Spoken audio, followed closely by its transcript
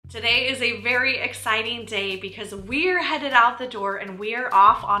Today is a very exciting day because we're headed out the door and we're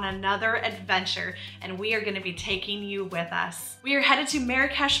off on another adventure, and we are going to be taking you with us. We are headed to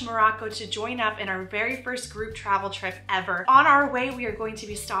Marrakesh, Morocco to join up in our very first group travel trip ever. On our way, we are going to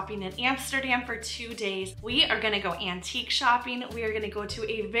be stopping in Amsterdam for 2 days. We are going to go antique shopping. We are going to go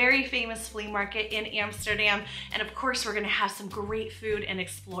to a very famous flea market in Amsterdam. And of course, we're going to have some great food and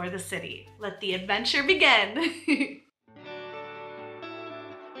explore the city. Let the adventure begin.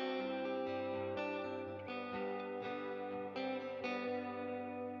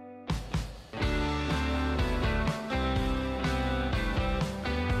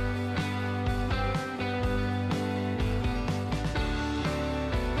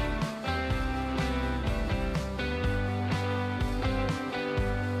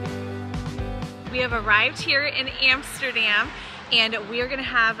 We have arrived here in Amsterdam and we are gonna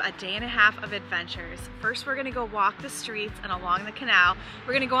have a day and a half of adventures. First, we're gonna go walk the streets and along the canal.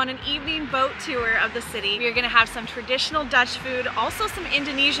 We're gonna go on an evening boat tour of the city. We are gonna have some traditional Dutch food, also some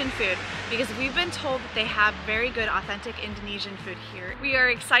Indonesian food, because we've been told that they have very good, authentic Indonesian food here. We are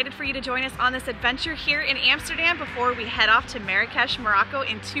excited for you to join us on this adventure here in Amsterdam before we head off to Marrakesh, Morocco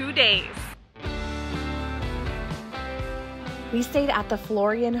in 2 days. We stayed at the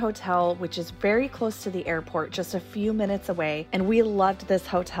Florian Hotel, which is very close to the airport, just a few minutes away, and we loved this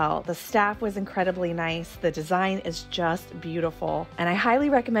hotel. The staff was incredibly nice, the design is just beautiful, and I highly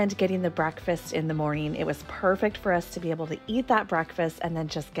recommend getting the breakfast in the morning. It was perfect for us to be able to eat that breakfast and then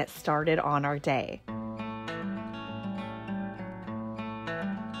just get started on our day.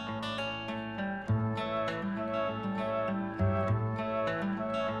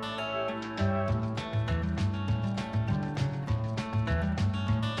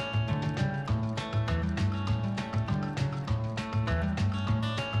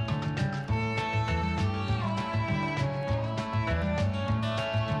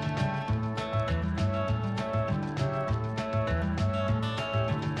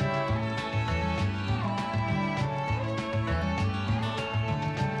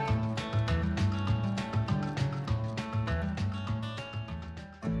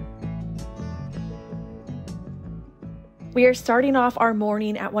 We are starting off our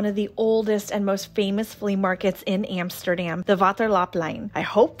morning at one of the oldest and most famous flea markets in Amsterdam, the Waterlooplein. I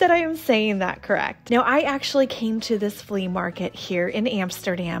hope that I am saying that correct. Now, I actually came to this flea market here in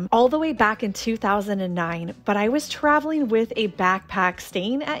Amsterdam all the way back in 2009, but I was traveling with a backpack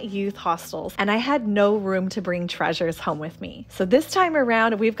staying at youth hostels, and I had no room to bring treasures home with me. So this time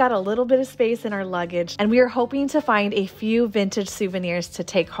around, we've got a little bit of space in our luggage, and we are hoping to find a few vintage souvenirs to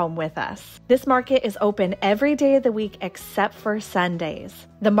take home with us. This market is open every day of the week except for Sundays.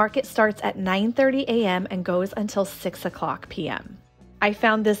 The market starts at 9:30 a.m. and goes until 6 o'clock p.m. I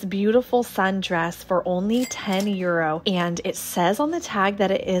found this beautiful sundress for only €10, and it says on the tag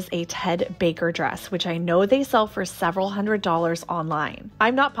that it is a Ted Baker dress, which I know they sell for several $100s online.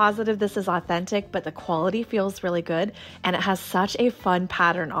 I'm not positive this is authentic, but the quality feels really good, and it has such a fun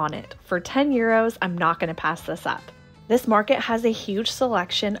pattern on it. For €10, I'm not going to pass this up. This market has a huge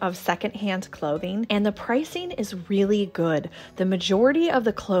selection of secondhand clothing, and the pricing is really good. The majority of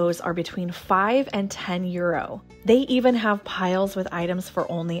the clothes are between €5 and €10. They even have piles with items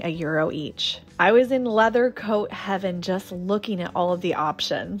for only €1 each. I was in leather coat heaven just looking at all of the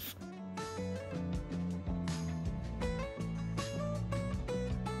options.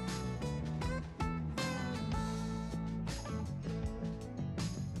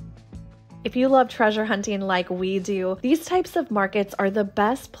 If you love treasure hunting like we do, these types of markets are the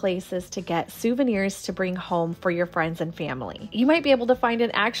best places to get souvenirs to bring home for your friends and family. You might be able to find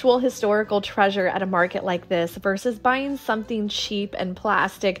an actual historical treasure at a market like this versus buying something cheap and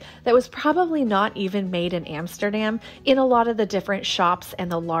plastic that was probably not even made in Amsterdam in a lot of the different shops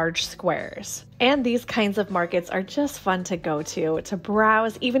and the large squares. And these kinds of markets are just fun to go to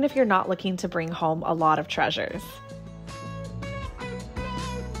browse, even if you're not looking to bring home a lot of treasures.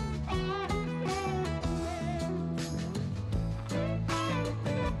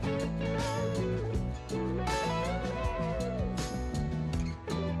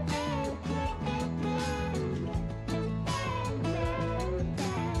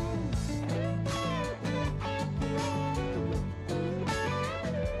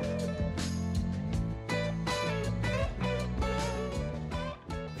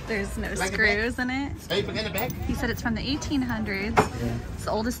 There's no screws in it. He said it's from the 1800s. It's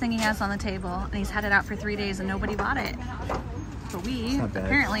the oldest thing he has on the table, and he's had it out for 3 days and nobody bought it. But we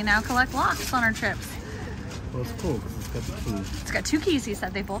apparently now collect locks on our trips. Well, it's cool because it's got the keys. It's got 2 keys, he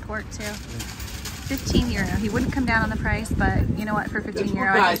said. They both work too. €15. He wouldn't come down on the price, but you know what? For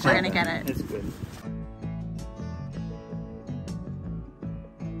 €15, I guess we're gonna get it. It's good.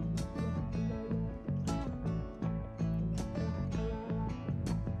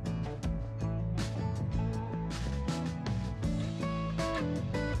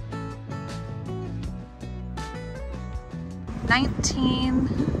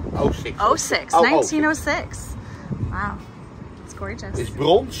 1906. 1906. Wow, it's gorgeous. It's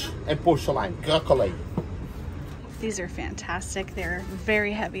bronze and porcelain, krakkeleen. These are fantastic. They're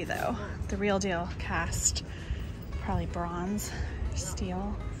very heavy though. The real deal cast. Probably bronze,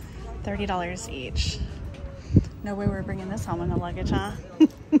 steel. $30 each. No way we're bringing this home in the luggage, huh?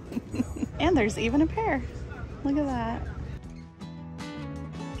 And there's even a pair. Look at that.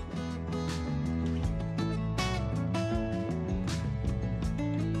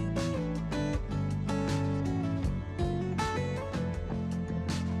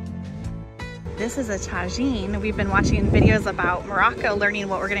 This is a tagine. We've been watching videos about Morocco, learning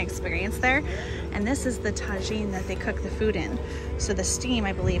what we're going to experience there. And this is the tagine that they cook the food in. So the steam,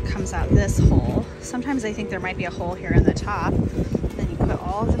 I believe, comes out this hole. Sometimes I think there might be a hole here in the top. Then you put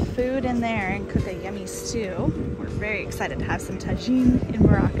all the food in there and cook a yummy stew. We're very excited to have some tagine in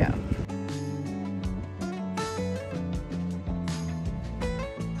Morocco.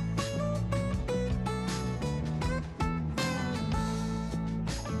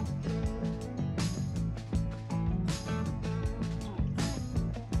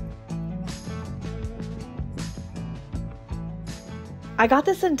 I got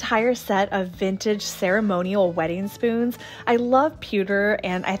this entire set of vintage ceremonial wedding spoons. I love pewter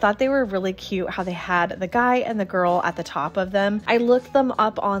and I thought they were really cute how they had the guy and the girl at the top of them. I looked them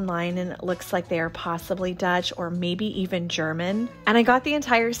up online and it looks like they are possibly Dutch or maybe even German. And I got the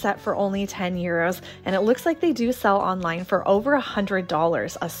entire set for only 10 euros and it looks like they do sell online for over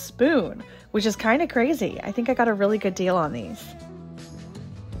 $100 a spoon, which is kind of crazy. I think I got a really good deal on these.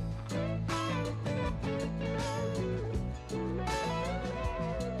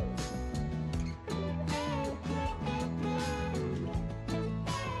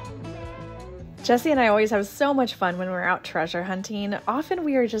 Jesse and I always have so much fun when we're out treasure hunting. Often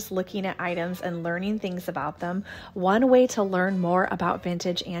we are just looking at items and learning things about them. One way to learn more about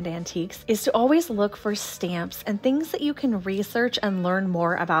vintage and antiques is to always look for stamps and things that you can research and learn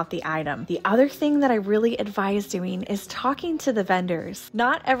more about the item. The other thing that I really advise doing is talking to the vendors.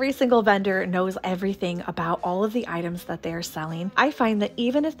 Not every single vendor knows everything about all of the items that they're selling. I find that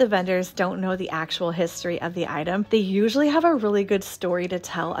even if the vendors don't know the actual history of the item, they usually have a really good story to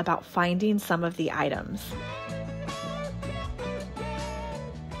tell about finding some of the items.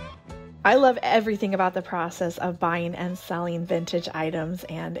 I love everything about the process of buying and selling vintage items,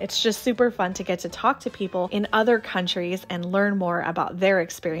 and it's just super fun to get to talk to people in other countries and learn more about their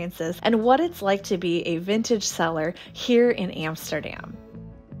experiences and what it's like to be a vintage seller here in Amsterdam.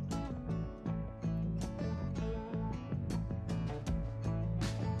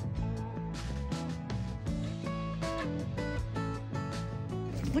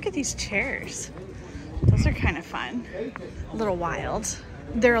 Look at these chairs. Those are kind of fun. A little wild.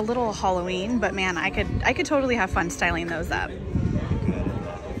 They're a little Halloween, but man, I could totally have fun styling those up.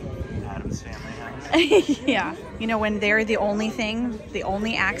 Adam's family. Yeah. You know, when they're the only thing, the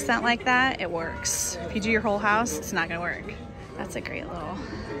only accent like that, it works. If you do your whole house, it's not gonna work. That's a great little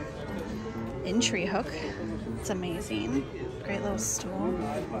entry hook. It's amazing. Great little stool.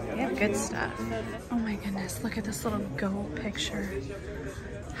 They have good stuff. Oh my goodness, look at this little goat picture.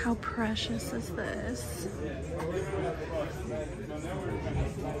 How precious is this?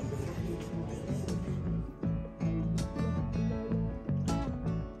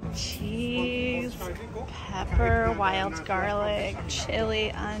 Cheese, pepper, wild garlic,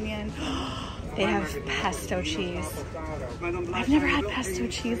 chili, onion. They have pesto cheese. I've never had pesto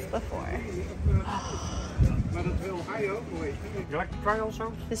cheese before. Oh. You like to try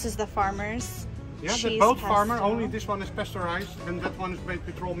also? This is the farmer's. Yeah, they're both farmer, only this one is pasteurized and that one is made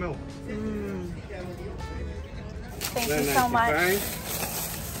with raw milk. Thank you so much.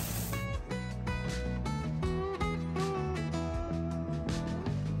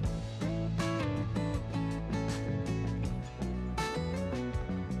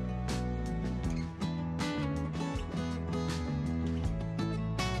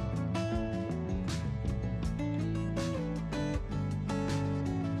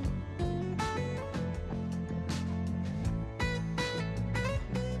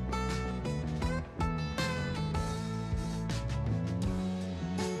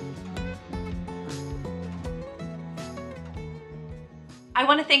 I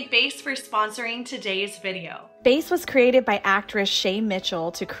want to thank Base for sponsoring today's video. Base was created by actress Shay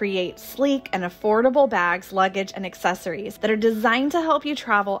Mitchell to create sleek and affordable bags, luggage, and accessories that are designed to help you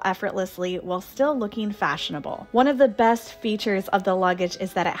travel effortlessly while still looking fashionable. One of the best features of the luggage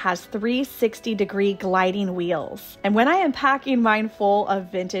is that it has 360-degree gliding wheels. And when I am packing mine full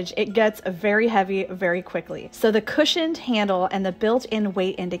of vintage, it gets very heavy very quickly. So the cushioned handle and the built-in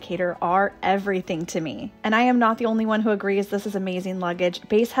weight indicator are everything to me. And I am not the only one who agrees this is amazing luggage.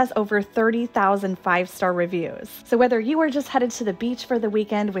 Base has over 30,000 5-star reviews. So whether you are just headed to the beach for the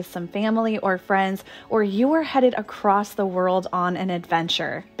weekend with some family or friends, or you are headed across the world on an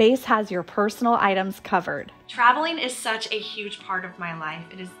adventure, Base has your personal items covered. Traveling is such a huge part of my life.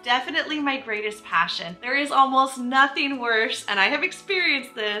 It is definitely my greatest passion. There is almost nothing worse, and I have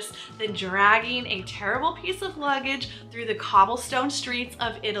experienced this, than dragging a terrible piece of luggage through the cobblestone streets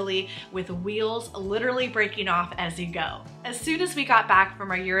of Italy with wheels literally breaking off as you go. As soon as we got back from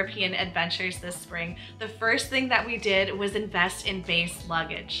our European adventures this spring, the first thing that we did was invest in Base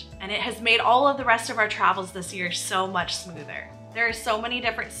luggage, and it has made all of the rest of our travels this year so much smoother. There are so many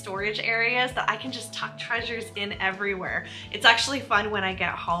different storage areas that I can just tuck treasures in everywhere. It's actually fun when I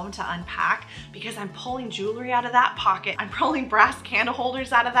get home to unpack because I'm pulling jewelry out of that pocket. I'm pulling brass candle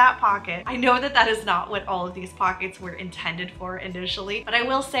holders out of that pocket. I know that that is not what all of these pockets were intended for initially, but I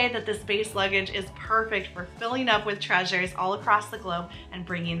will say that this Base luggage is perfect for filling up with treasures all across the globe and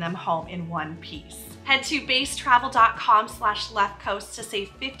bringing them home in one piece. Head to basetravel.com/leftcoast to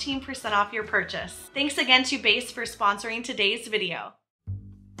save 15% off your purchase. Thanks again to Base for sponsoring today's video.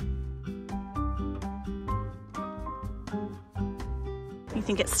 You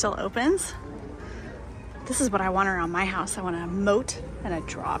think it still opens? This is what I want around my house. I want a moat and a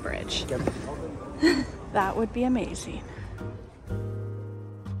drawbridge. That would be amazing.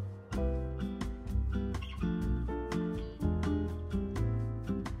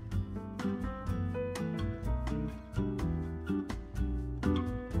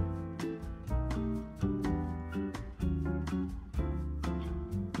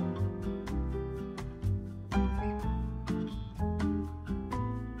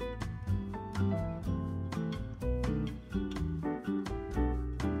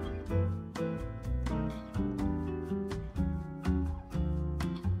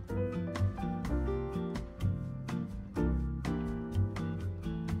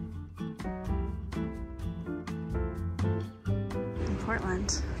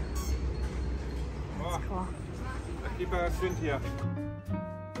 Portland. That's cool.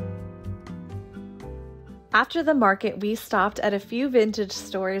 After the market, we stopped at a few vintage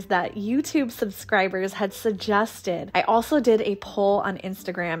stores that YouTube subscribers had suggested. I also did a poll on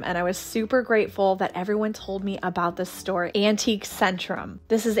Instagram, and I was super grateful that everyone told me about this store, Antique Centrum.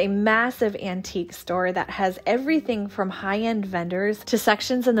 This is a massive antique store that has everything from high-end vendors to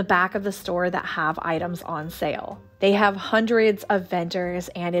sections in the back of the store that have items on sale. They have hundreds of vendors,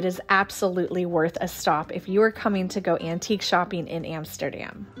 and it is absolutely worth a stop if you are coming to go antique shopping in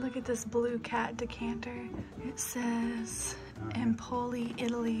Amsterdam. Look at this blue cat decanter. It says Empoli,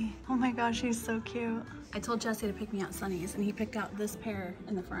 Italy. Oh my gosh, he's so cute. I told Jesse to pick me out Sunnies, and he picked out this pair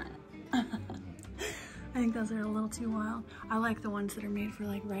in the front. I think those are a little too wild. I like the ones that are made for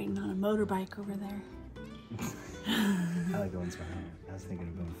like riding on a motorbike over there. I like the ones behind it. I was thinking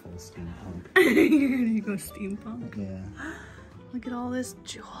of going full steampunk. You're gonna go steampunk? Yeah. Look at all this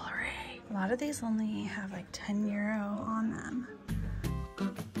jewelry. A lot of these only have like 10 euro on them.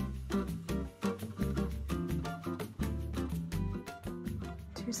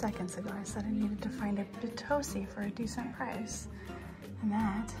 Two seconds ago, I said I needed to find a Batosi for a decent price. And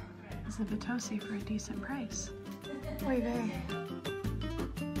that is a Batosi for a decent price. Oy vey.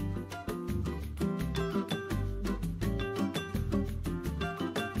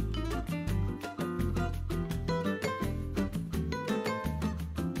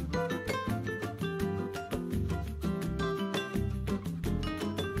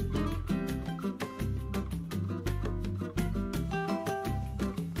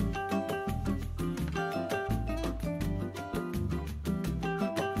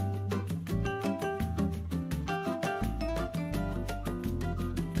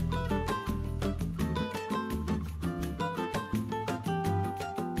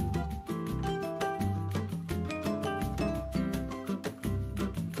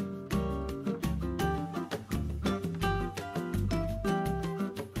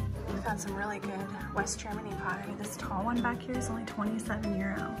 Found some really good West Germany pottery. This tall one back here is only 27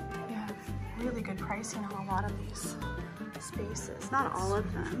 euro. We have really good pricing on a lot of these spaces. Not all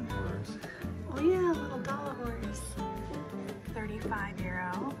of them. Oh yeah, little doll horse. 35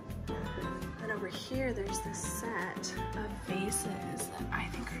 euro. Then over here, there's this set of vases that I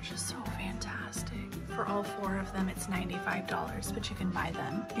think are just so fantastic. For For all 4 of them, it's $95, but you can buy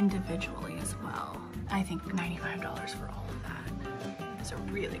them individually as well. I think $95 for all of that is a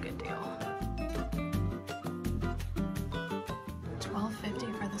really good deal.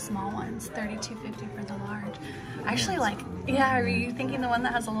 $12.50 for the small ones, $32.50 for the large. I actually like, yeah, are you thinking the one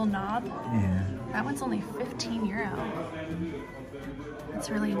that has a little knob? Yeah. That one's only €15. That's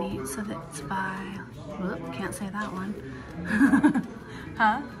really neat. So that's by, whoop, can't say that one.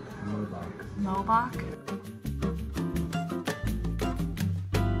 Huh? Mobach.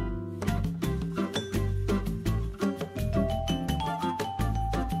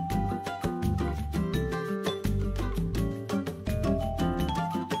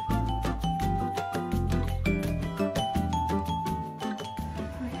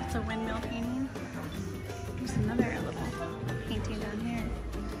 It's a windmill painting. There's another little painting down here.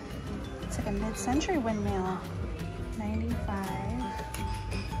 It's like a mid-century windmill. 95.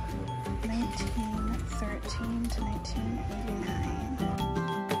 1913 to 1989.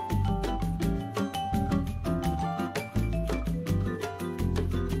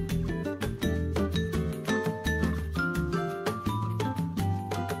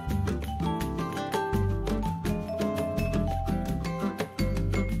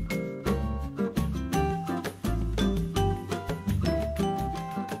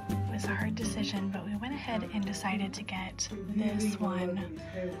 It was a hard decision, but we went ahead and decided to get this one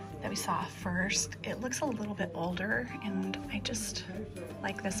that we saw first. It looks a little bit older, and I just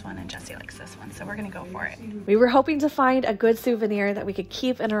like this one, and Jesse likes this one, so we're gonna go for it. We were hoping to find a good souvenir that we could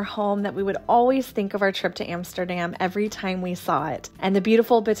keep in our home, that we would always think of our trip to Amsterdam every time we saw it. And the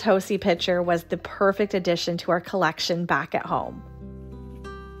beautiful Batosi picture was the perfect addition to our collection back at home.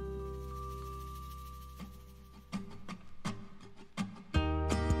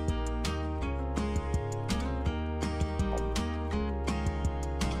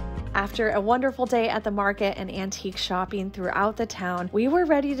 After a wonderful day at the market and antique shopping throughout the town, we were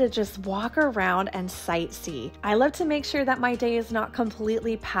ready to just walk around and sightsee. I love to make sure that my day is not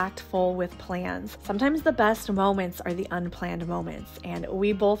completely packed full with plans. Sometimes the best moments are the unplanned moments, and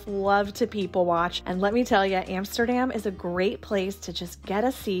we both love to people watch. And let me tell you, Amsterdam is a great place to just get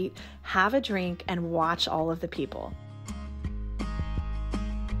a seat, have a drink, and watch all of the people.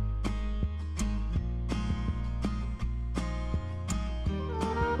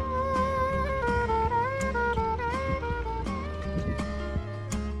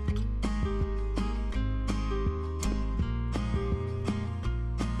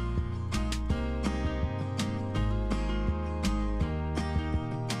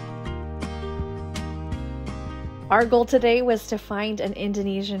 Our goal today was to find an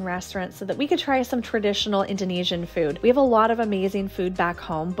Indonesian restaurant so that we could try some traditional Indonesian food. We have a lot of amazing food back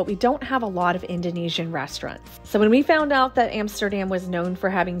home, but we don't have a lot of Indonesian restaurants. So when we found out that Amsterdam was known for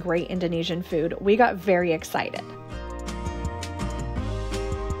having great Indonesian food, we got very excited.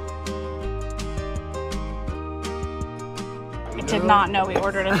 I did not know we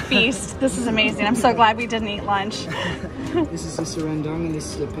ordered a feast. This is amazing. I'm so glad we didn't eat lunch. This is a sarandang, and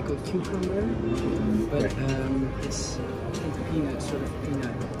this is a pickled cucumber, but it's peanut, sort of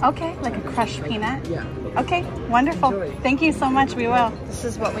peanut. Okay, like a crushed peanut? Yeah. Okay, wonderful. Enjoy. Thank you so much, we will. This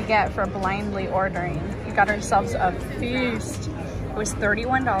is what we get for blindly ordering. We got ourselves a feast. It was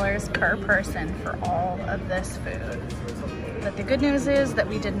 $31 per person for all of this food. But the good news is that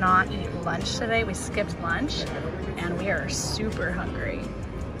we did not eat lunch today. We skipped lunch, and we are super hungry.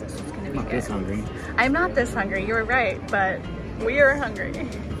 This is gonna be Not good. this hungry. I'm not this hungry, you were right, but we are hungry.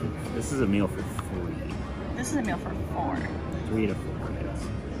 This is a meal for 3. This is a meal for 4. 3 to 4 kids.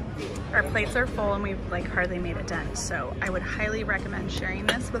 Our plates are full and we've like hardly made a dent, so I would highly recommend sharing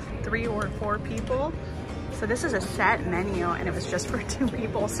this with 3 or 4 people. So this is a set menu, and it was just for 2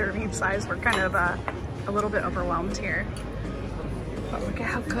 people serving size. We're kind of a little bit overwhelmed here. But look at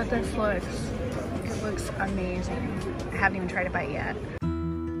how good this looks. It looks amazing. I haven't even tried a bite yet.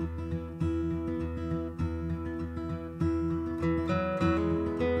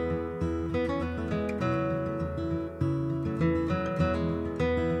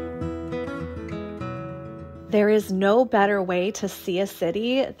 There is no better way to see a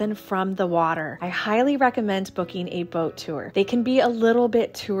city than from the water. I highly recommend booking a boat tour. They can be a little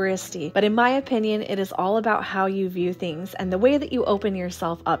bit touristy, but in my opinion, it is all about how you view things and the way that you open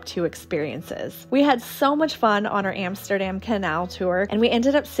yourself up to experiences. We had so much fun on our Amsterdam canal tour, and we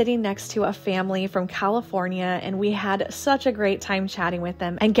ended up sitting next to a family from California, and we had such a great time chatting with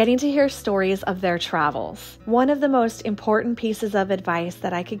them and getting to hear stories of their travels. One of the most important pieces of advice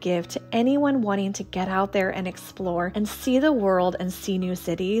that I could give to anyone wanting to get out there and explore and see the world and see new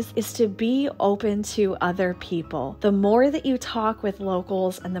cities is to be open to other people. The more that you talk with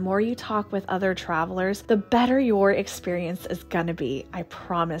locals and the more you talk with other travelers, the better your experience is gonna be. I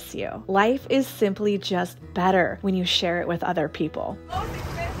promise you. Life is simply just better when you share it with other people. Most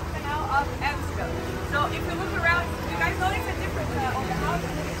expensive canal of Amsterdam. So if you look around, you guys notice the difference of the houses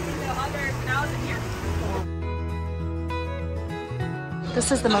between the other canals in here? This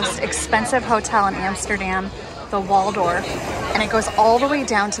is the most expensive hotel in Amsterdam, the Waldorf, and it goes all the way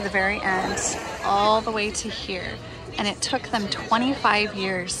down to the very end, all the way to here. And it took them 25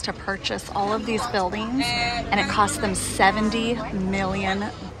 years to purchase all of these buildings, and it cost them $70 million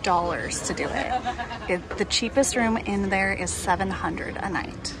to do it. The cheapest room in there is $700 a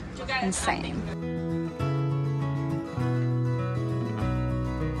night. Insane.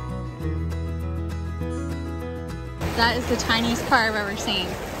 That is the tiniest car I've ever seen.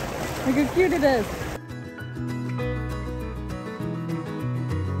 Look how cute it is.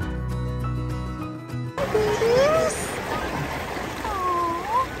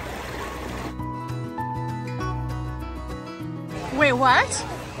 Wait, what?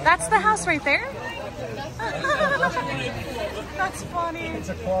 That's the house right there? That's funny. It's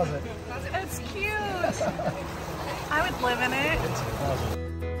a closet. It's cute. I would live in it. It's a closet.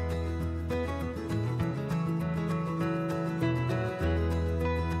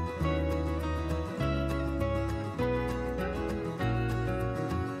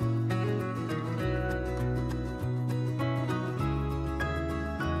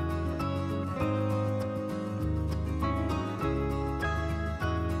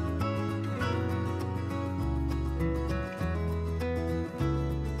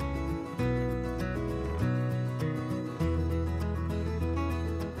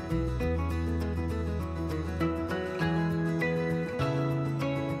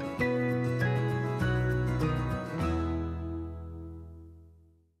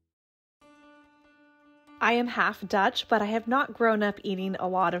 I am half Dutch, but I have not grown up eating a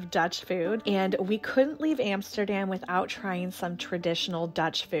lot of Dutch food, and we couldn't leave Amsterdam without trying some traditional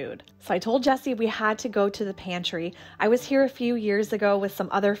Dutch food. So I told Jesse we had to go to the pantry. I was here a few years ago with some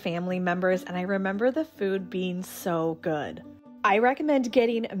other family members, and I remember the food being so good. I recommend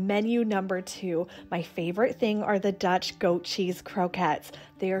getting menu number 2. My favorite thing are the Dutch goat cheese croquettes.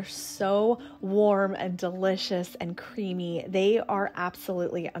 They are so warm and delicious and creamy. They are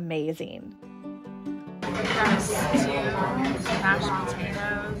absolutely amazing. Has 2 mashed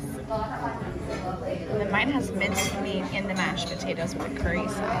potatoes. And then mine has minced meat in the mashed potatoes with a curry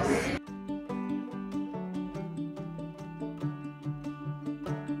sauce.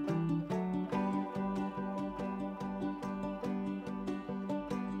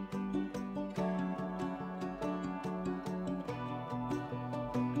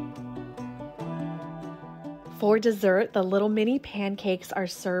 For dessert, the little mini pancakes are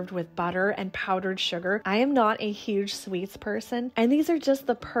served with butter and powdered sugar. I am not a huge sweets person, and these are just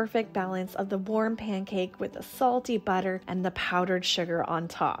the perfect balance of the warm pancake with the salty butter and the powdered sugar on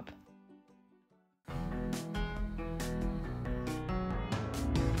top.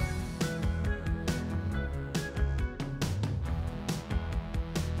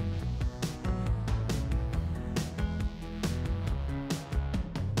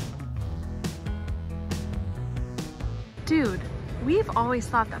 Dude, we've always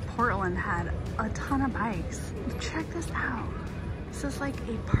thought that Portland had a ton of bikes. Check this out. This is like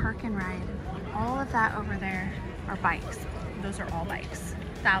a park and ride. All of that over there are bikes. Those are all bikes.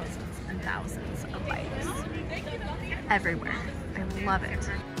 Thousands and thousands of bikes. Everywhere. I love it.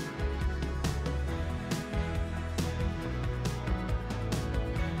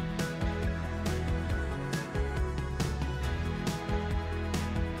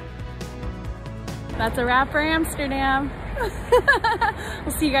 That's a wrap for Amsterdam.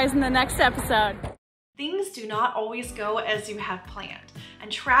 We'll see you guys in the next episode. Things do not always go as you have planned,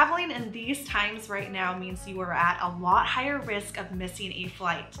 and traveling in these times right now means you are at a lot higher risk of missing a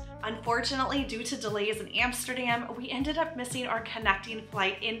flight. Unfortunately, due to delays in Amsterdam, we ended up missing our connecting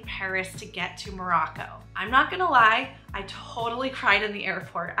flight in Paris to get to Morocco. I'm not gonna lie, I totally cried in the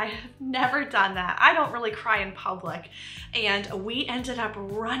airport. I have never done that. I don't really cry in public. And we ended up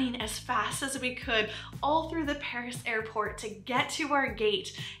running as fast as we could all through the Paris airport to get to our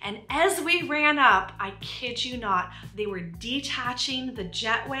gate. And as we ran up, I kid you not, they were detaching the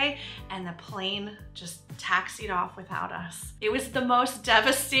jetway and the plane just taxied off without us. It was the most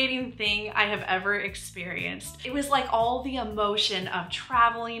devastating thing I have ever experienced. It was like all the emotion of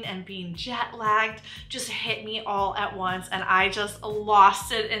traveling and being jet lagged just hit me all at once, and I just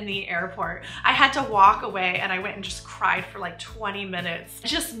lost it in the airport. I had to walk away and I went and just cried for like 20 minutes.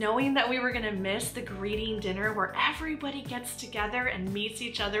 Just knowing that we were gonna miss the greeting dinner where everybody gets together and meets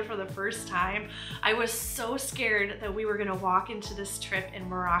each other for the first time, I was so scared that we were gonna walk into this trip in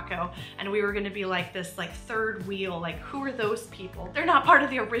Morocco and we were gonna be like this third wheel, like who are those people? They're not part of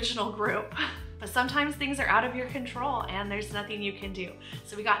the original group. But sometimes things are out of your control and there's nothing you can do.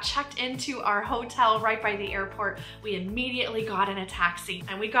 So we got checked into our hotel right by the airport. We immediately got in a taxi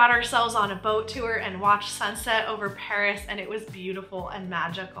and we got ourselves on a boat tour and watched sunset over Paris, and it was beautiful and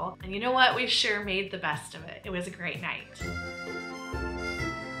magical. And you know what? We sure made the best of it. It was a great night.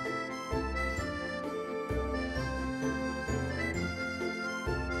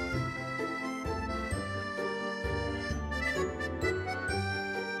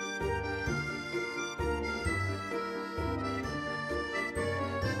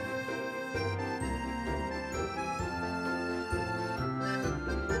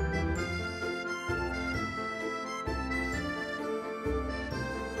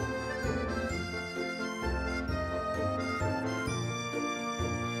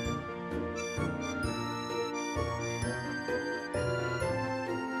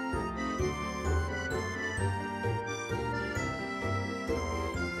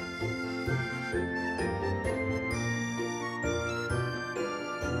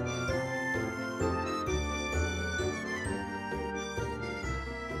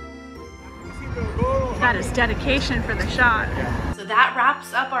 That is dedication for the shot. So that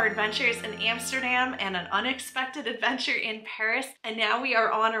wraps up our adventures in Amsterdam and an unexpected adventure in Paris. And now we are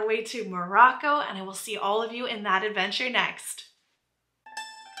on our way to Morocco, and I will see all of you in that adventure next.